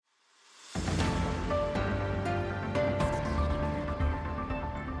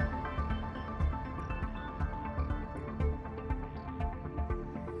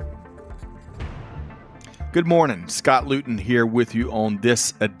Good morning. Scott Luton here with you on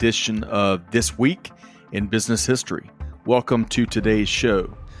this edition of This Week in Business History. Welcome to today's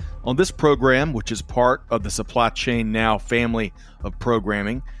show. On this program, which is part of the Supply Chain Now family of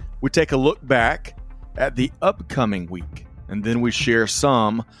programming, we take a look back at the upcoming week, and then we share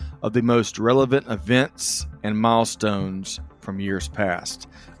some of the most relevant events and milestones from years past.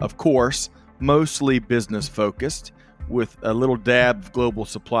 Of course, mostly business focused, with a little dab of global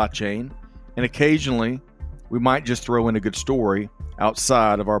supply chain, and occasionally we might just throw in a good story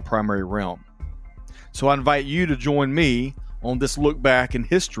outside of our primary realm. So I invite you to join me on this look back in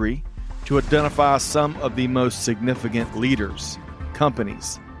history to identify some of the most significant leaders,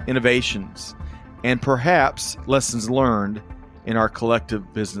 companies, innovations, and perhaps lessons learned in our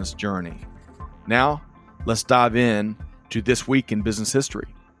collective business journey. Now, let's dive in to This Week in Business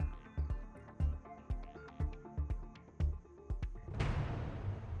History.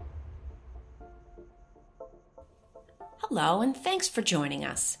 Hello, and thanks for joining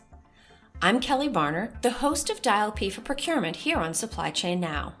us. I'm Kelly Barner, the host of Dial P for Procurement here on Supply Chain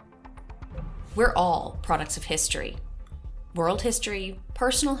Now. We're all products of history. World history,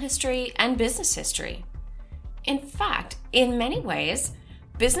 personal history, and business history. In fact, in many ways,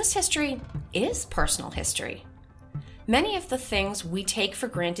 business history is personal history. Many of the things we take for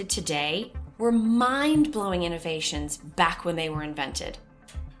granted today were mind-blowing innovations back when they were invented.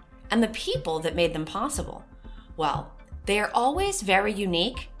 And the people that made them possible, well, they are always very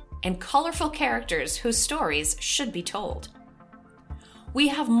unique and colorful characters whose stories should be told. We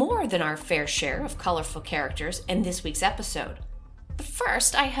have more than our fair share of colorful characters in this week's episode. But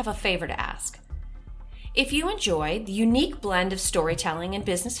first, I have a favor to ask. If you enjoy the unique blend of storytelling and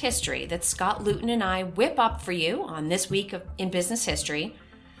business history that Scott Luton and I whip up for you on This Week in Business History,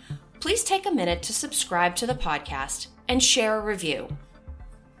 please take a minute to subscribe to the podcast and share a review.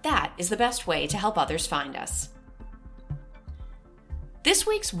 That is the best way to help others find us. This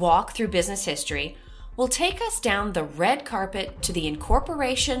week's walk through business history will take us down the red carpet to the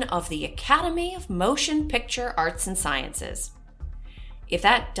incorporation of the Academy of Motion Picture Arts and Sciences. If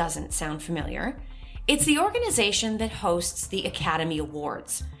that doesn't sound familiar, it's the organization that hosts the Academy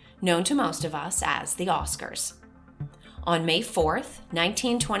Awards, known to most of us as the Oscars. On May 4th,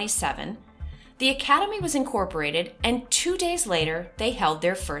 1927, the Academy was incorporated, and 2 days later, they held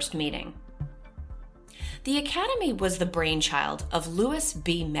their first meeting. The Academy was the brainchild of Louis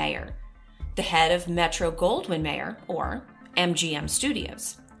B. Mayer, the head of Metro-Goldwyn-Mayer, or MGM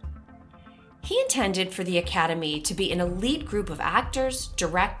Studios. He intended for the Academy to be an elite group of actors,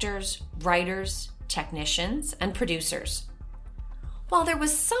 directors, writers, technicians, and producers. While there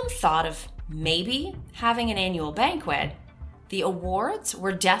was some thought of maybe having an annual banquet, the awards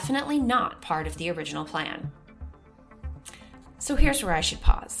were definitely not part of the original plan. So here's where I should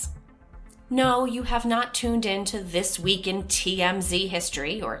pause. No, you have not tuned in to This Week in TMZ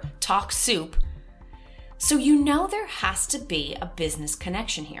History or Talk Soup, so you know there has to be a business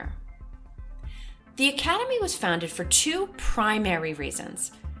connection here. The Academy was founded for two primary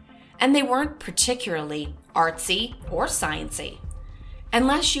reasons, and they weren't particularly artsy or sciencey,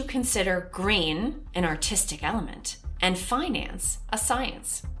 unless you consider green an artistic element and finance a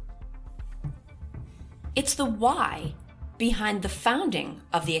science. It's the why behind the founding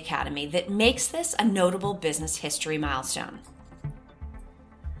of the Academy that makes this a notable business history milestone.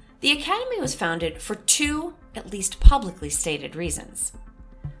 The Academy was founded for two, at least publicly stated, reasons.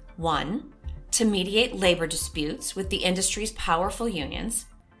 One, to mediate labor disputes with the industry's powerful unions,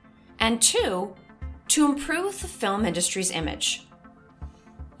 and two, to improve the film industry's image.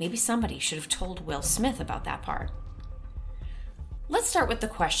 Maybe somebody should have told Will Smith about that part. Let's start with the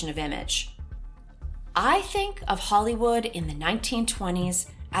question of image. I think of Hollywood in the 1920s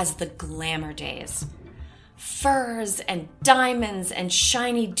as the glamour days. Furs and diamonds and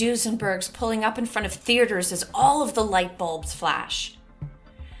shiny Duesenbergs pulling up in front of theaters as all of the light bulbs flash.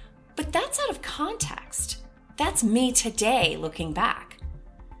 But that's out of context. That's me today looking back.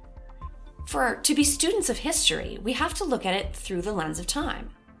 To be students of history, we have to look at it through the lens of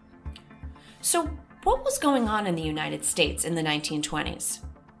time. So what was going on in the United States in the 1920s?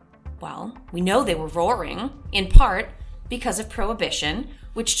 Well, we know they were roaring, in part because of Prohibition,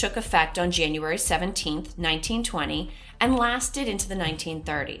 which took effect on January 17, 1920, and lasted into the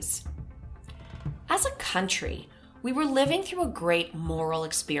 1930s. As a country, we were living through a great moral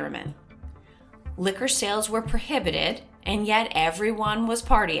experiment. Liquor sales were prohibited, and yet everyone was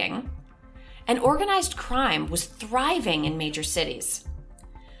partying. And organized crime was thriving in major cities.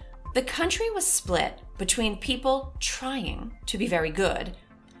 The country was split between people trying to be very good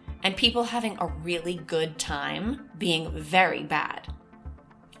and people having a really good time being very bad.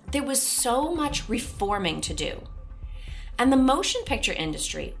 There was so much reforming to do. And the motion picture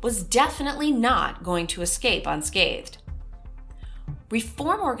industry was definitely not going to escape unscathed.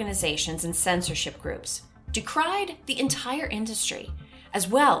 Reform organizations and censorship groups decried the entire industry, as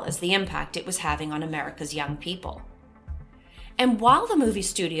well as the impact it was having on America's young people. And while the movie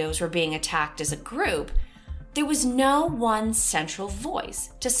studios were being attacked as a group, there was no one central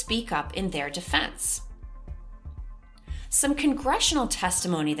voice to speak up in their defense. Some congressional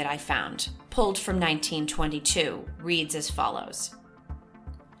testimony that I found, pulled from 1922, reads as follows.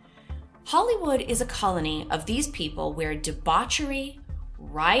 Hollywood is a colony of these people where debauchery,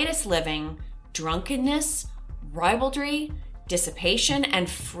 riotous living, drunkenness, ribaldry, dissipation, and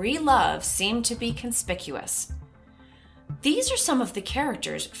free love seem to be conspicuous. These are some of the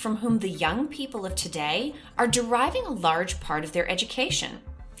characters from whom the young people of today are deriving a large part of their education,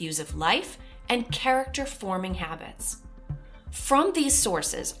 views of life, and character-forming habits. From these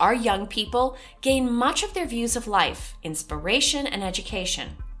sources, our young people gain much of their views of life, inspiration, and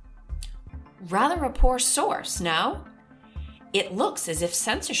education. Rather a poor source, no? It looks as if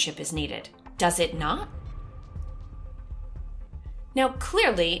censorship is needed, does it not? Now,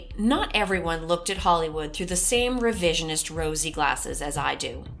 clearly, not everyone looked at Hollywood through the same revisionist rosy glasses as I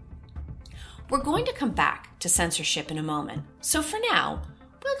do. We're going to come back to censorship in a moment, so for now,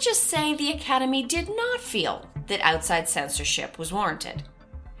 we'll just say the Academy did not feel that outside censorship was warranted.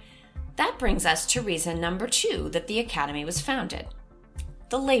 That brings us to reason number 2 that the Academy was founded: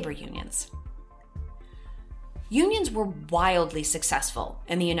 the labor unions. Unions were wildly successful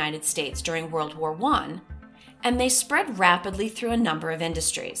in the United States during World War I, and they spread rapidly through a number of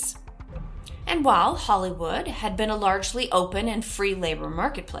industries. And while Hollywood had been a largely open and free labor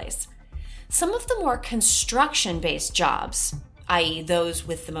marketplace, some of the more construction-based jobs, i.e. those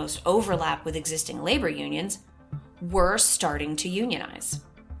with the most overlap with existing labor unions, were starting to unionize.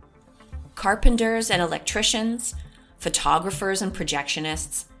 Carpenters and electricians, photographers and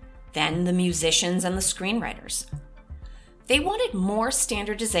projectionists, then the musicians and the screenwriters. They wanted more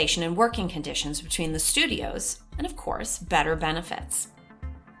standardization and working conditions between the studios and, of course, better benefits.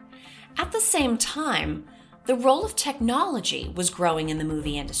 At the same time, the role of technology was growing in the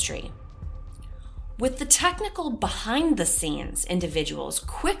movie industry. With the technical behind-the-scenes individuals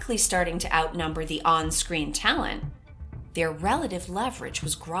quickly starting to outnumber the on-screen talent, their relative leverage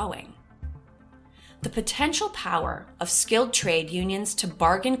was growing. The potential power of skilled trade unions to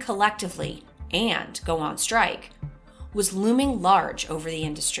bargain collectively and go on strike was looming large over the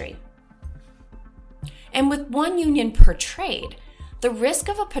industry. And with one union per trade, the risk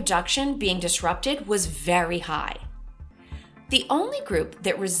of a production being disrupted was very high. The only group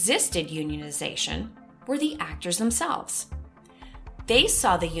that resisted unionization were the actors themselves. They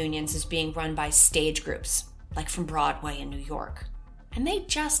saw the unions as being run by stage groups, like from Broadway in New York, and they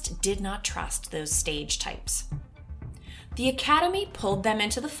just did not trust those stage types. The Academy pulled them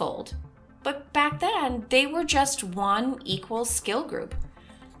into the fold, but back then they were just one equal skill group,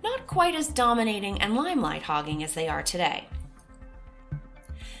 not quite as dominating and limelight hogging as they are today.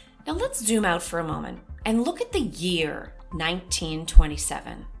 Now let's zoom out for a moment and look at the year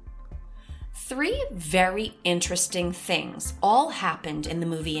 1927. 3 very interesting things all happened in the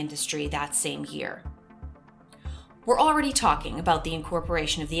movie industry that same year. We're already talking about the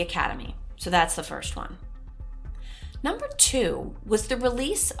incorporation of the Academy, so that's the first one. Number 2 was the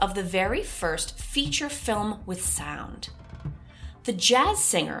release of the very first feature film with sound. The Jazz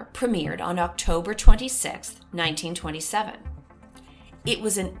Singer premiered on October 26, 1927. It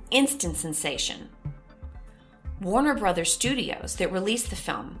was an instant sensation. Warner Brothers Studios that released the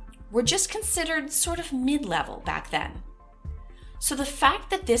film were just considered sort of mid-level back then. So the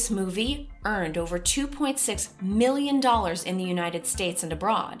fact that this movie earned over $2.6 million in the United States and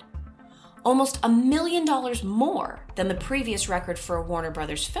abroad, almost $1 million more than the previous record for a Warner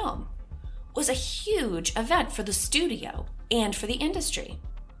Brothers film, was a huge event for the studio and for the industry.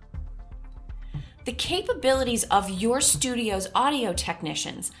 The capabilities of your studio's audio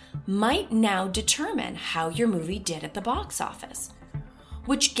technicians might now determine how your movie did at the box office,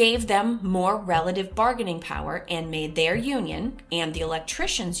 which gave them more relative bargaining power and made their union and the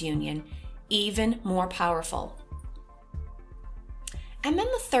electricians' union even more powerful. And then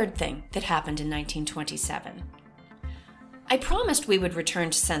the third thing that happened in 1927. I promised we would return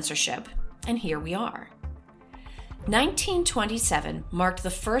to censorship, and here we are. 1927 marked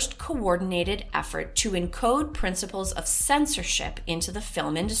the first coordinated effort to encode principles of censorship into the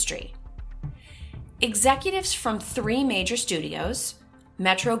film industry. Executives from 3 major studios,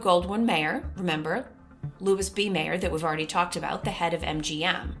 Metro-Goldwyn-Mayer, remember, Louis B. Mayer that we've already talked about, the head of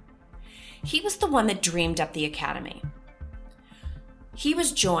MGM. He was the one that dreamed up the Academy. He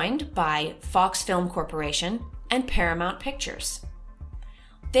was joined by Fox Film Corporation and Paramount Pictures.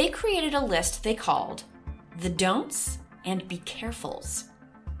 They created a list they called the Don'ts and Be Carefuls.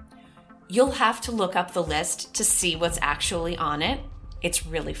 You'll have to look up the list to see what's actually on it. It's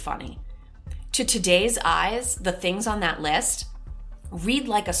really funny. To today's eyes, the things on that list read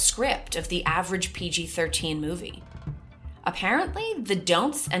like a script of the average PG-13 movie. Apparently, the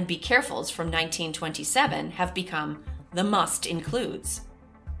Don'ts and Be Carefuls from 1927 have become the must-includes.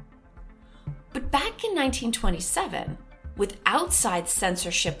 But back in 1927, with outside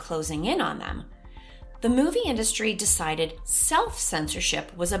censorship closing in on them, the movie industry decided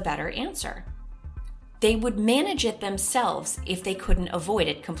self-censorship was a better answer. They would manage it themselves if they couldn't avoid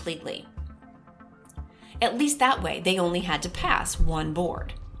it completely. At least that way, they only had to pass one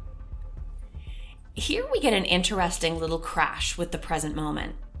board. Here we get an interesting little crash with the present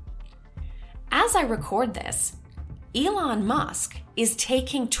moment. As I record this, Elon Musk is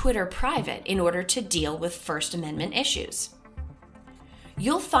taking Twitter private in order to deal with First Amendment issues.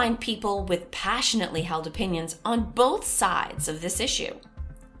 You'll find people with passionately held opinions on both sides of this issue.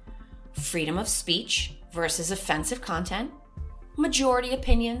 Freedom of speech versus offensive content, majority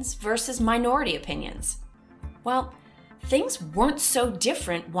opinions versus minority opinions. Well, things weren't so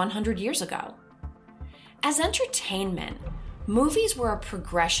different 100 years ago. As entertainment, movies were a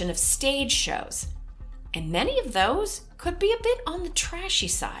progression of stage shows, and many of those could be a bit on the trashy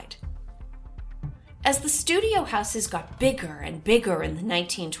side. As the studio houses got bigger and bigger in the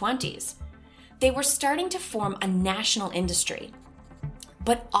 1920s, they were starting to form a national industry.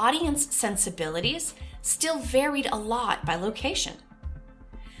 But audience sensibilities still varied a lot by location.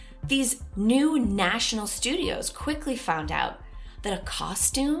 These new national studios quickly found out that a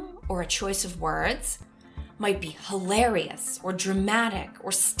costume or a choice of words might be hilarious or dramatic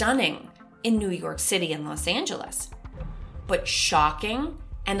or stunning in New York City and Los Angeles, but shocking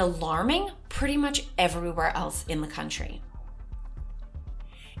and alarming pretty much everywhere else in the country.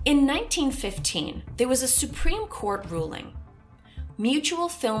 In 1915, there was a Supreme Court ruling, Mutual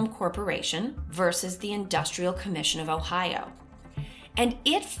Film Corporation versus the Industrial Commission of Ohio, and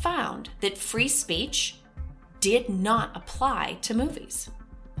it found that free speech did not apply to movies.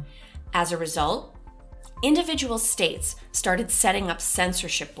 As a result, individual states started setting up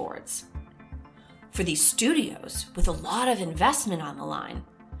censorship boards. For these studios, with a lot of investment on the line,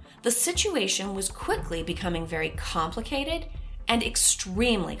 the situation was quickly becoming very complicated and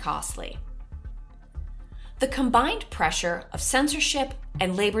extremely costly. The combined pressure of censorship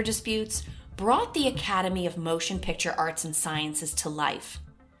and labor disputes brought the Academy of Motion Picture Arts and Sciences to life,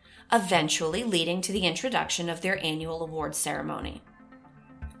 eventually leading to the introduction of their annual awards ceremony.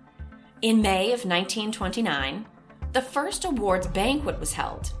 In May of 1929, the first awards banquet was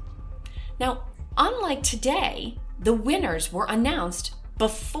held. Now, unlike today, the winners were announced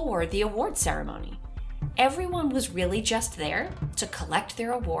before the award ceremony. Everyone was really just there to collect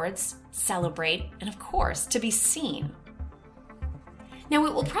their awards, celebrate, and of course, to be seen. Now,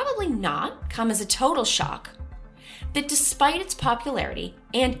 it will probably not come as a total shock that despite its popularity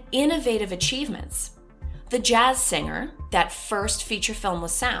and innovative achievements, The Jazz Singer, that first feature film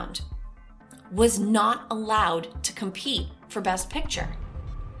with sound, was not allowed to compete for Best Picture.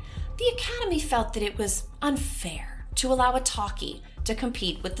 The Academy felt that it was unfair to allow a talkie to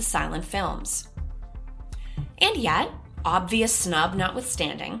compete with the silent films. And yet, obvious snub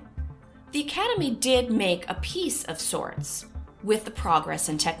notwithstanding, the Academy did make a peace of sorts with the progress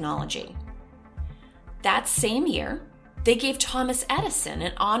in technology. That same year, they gave Thomas Edison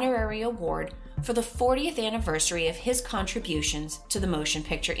an honorary award for the 40th anniversary of his contributions to the motion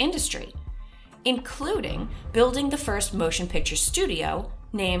picture industry, including building the first motion picture studio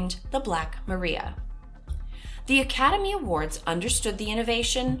named the Black Maria. The Academy Awards understood the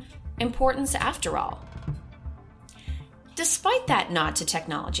innovation importance after all. Despite that nod to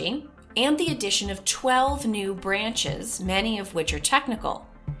technology and the addition of 12 new branches, many of which are technical,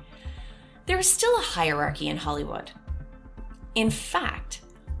 there is still a hierarchy in Hollywood. In fact,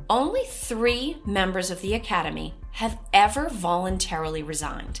 only 3 members of the Academy have ever voluntarily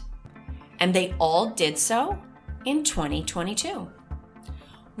resigned, and they all did so in 2022.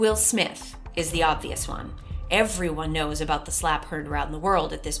 Will Smith is the obvious one. Everyone knows about the slap heard around the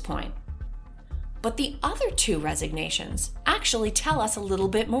world at this point. But the other 2 resignations actually tell us a little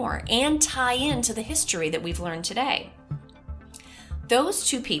bit more and tie into the history that we've learned today. Those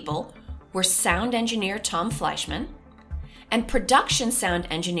 2 people were sound engineer Tom Fleischman and production sound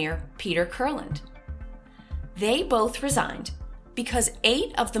engineer Peter Kurland. They both resigned because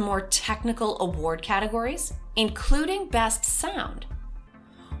 8 of the more technical award categories, including Best Sound,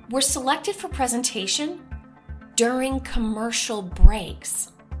 were selected for presentation during commercial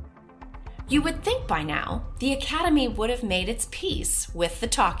breaks. You would think by now the Academy would have made its peace with the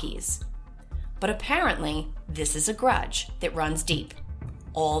talkies. But apparently, this is a grudge that runs deep,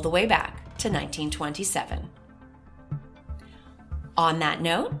 all the way back to 1927. On that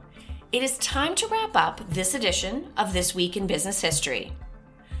note, it is time to wrap up this edition of This Week in Business History.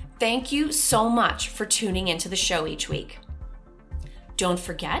 Thank you so much for tuning into the show each week. Don't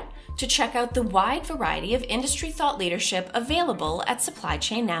forget to check out the wide variety of industry thought leadership available at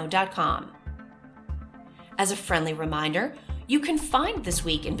supplychainnow.com. As a friendly reminder, you can find This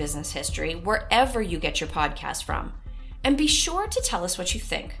Week in Business History wherever you get your podcast from, and be sure to tell us what you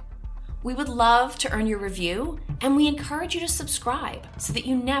think. We would love to earn your review, and we encourage you to subscribe so that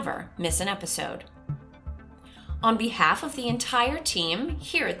you never miss an episode. On behalf of the entire team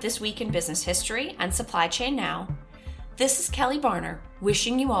here at This Week in Business History and Supply Chain Now, this is Kelly Barner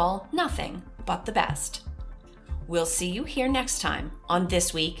wishing you all nothing but the best. We'll see you here next time on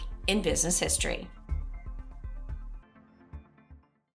This Week in Business History.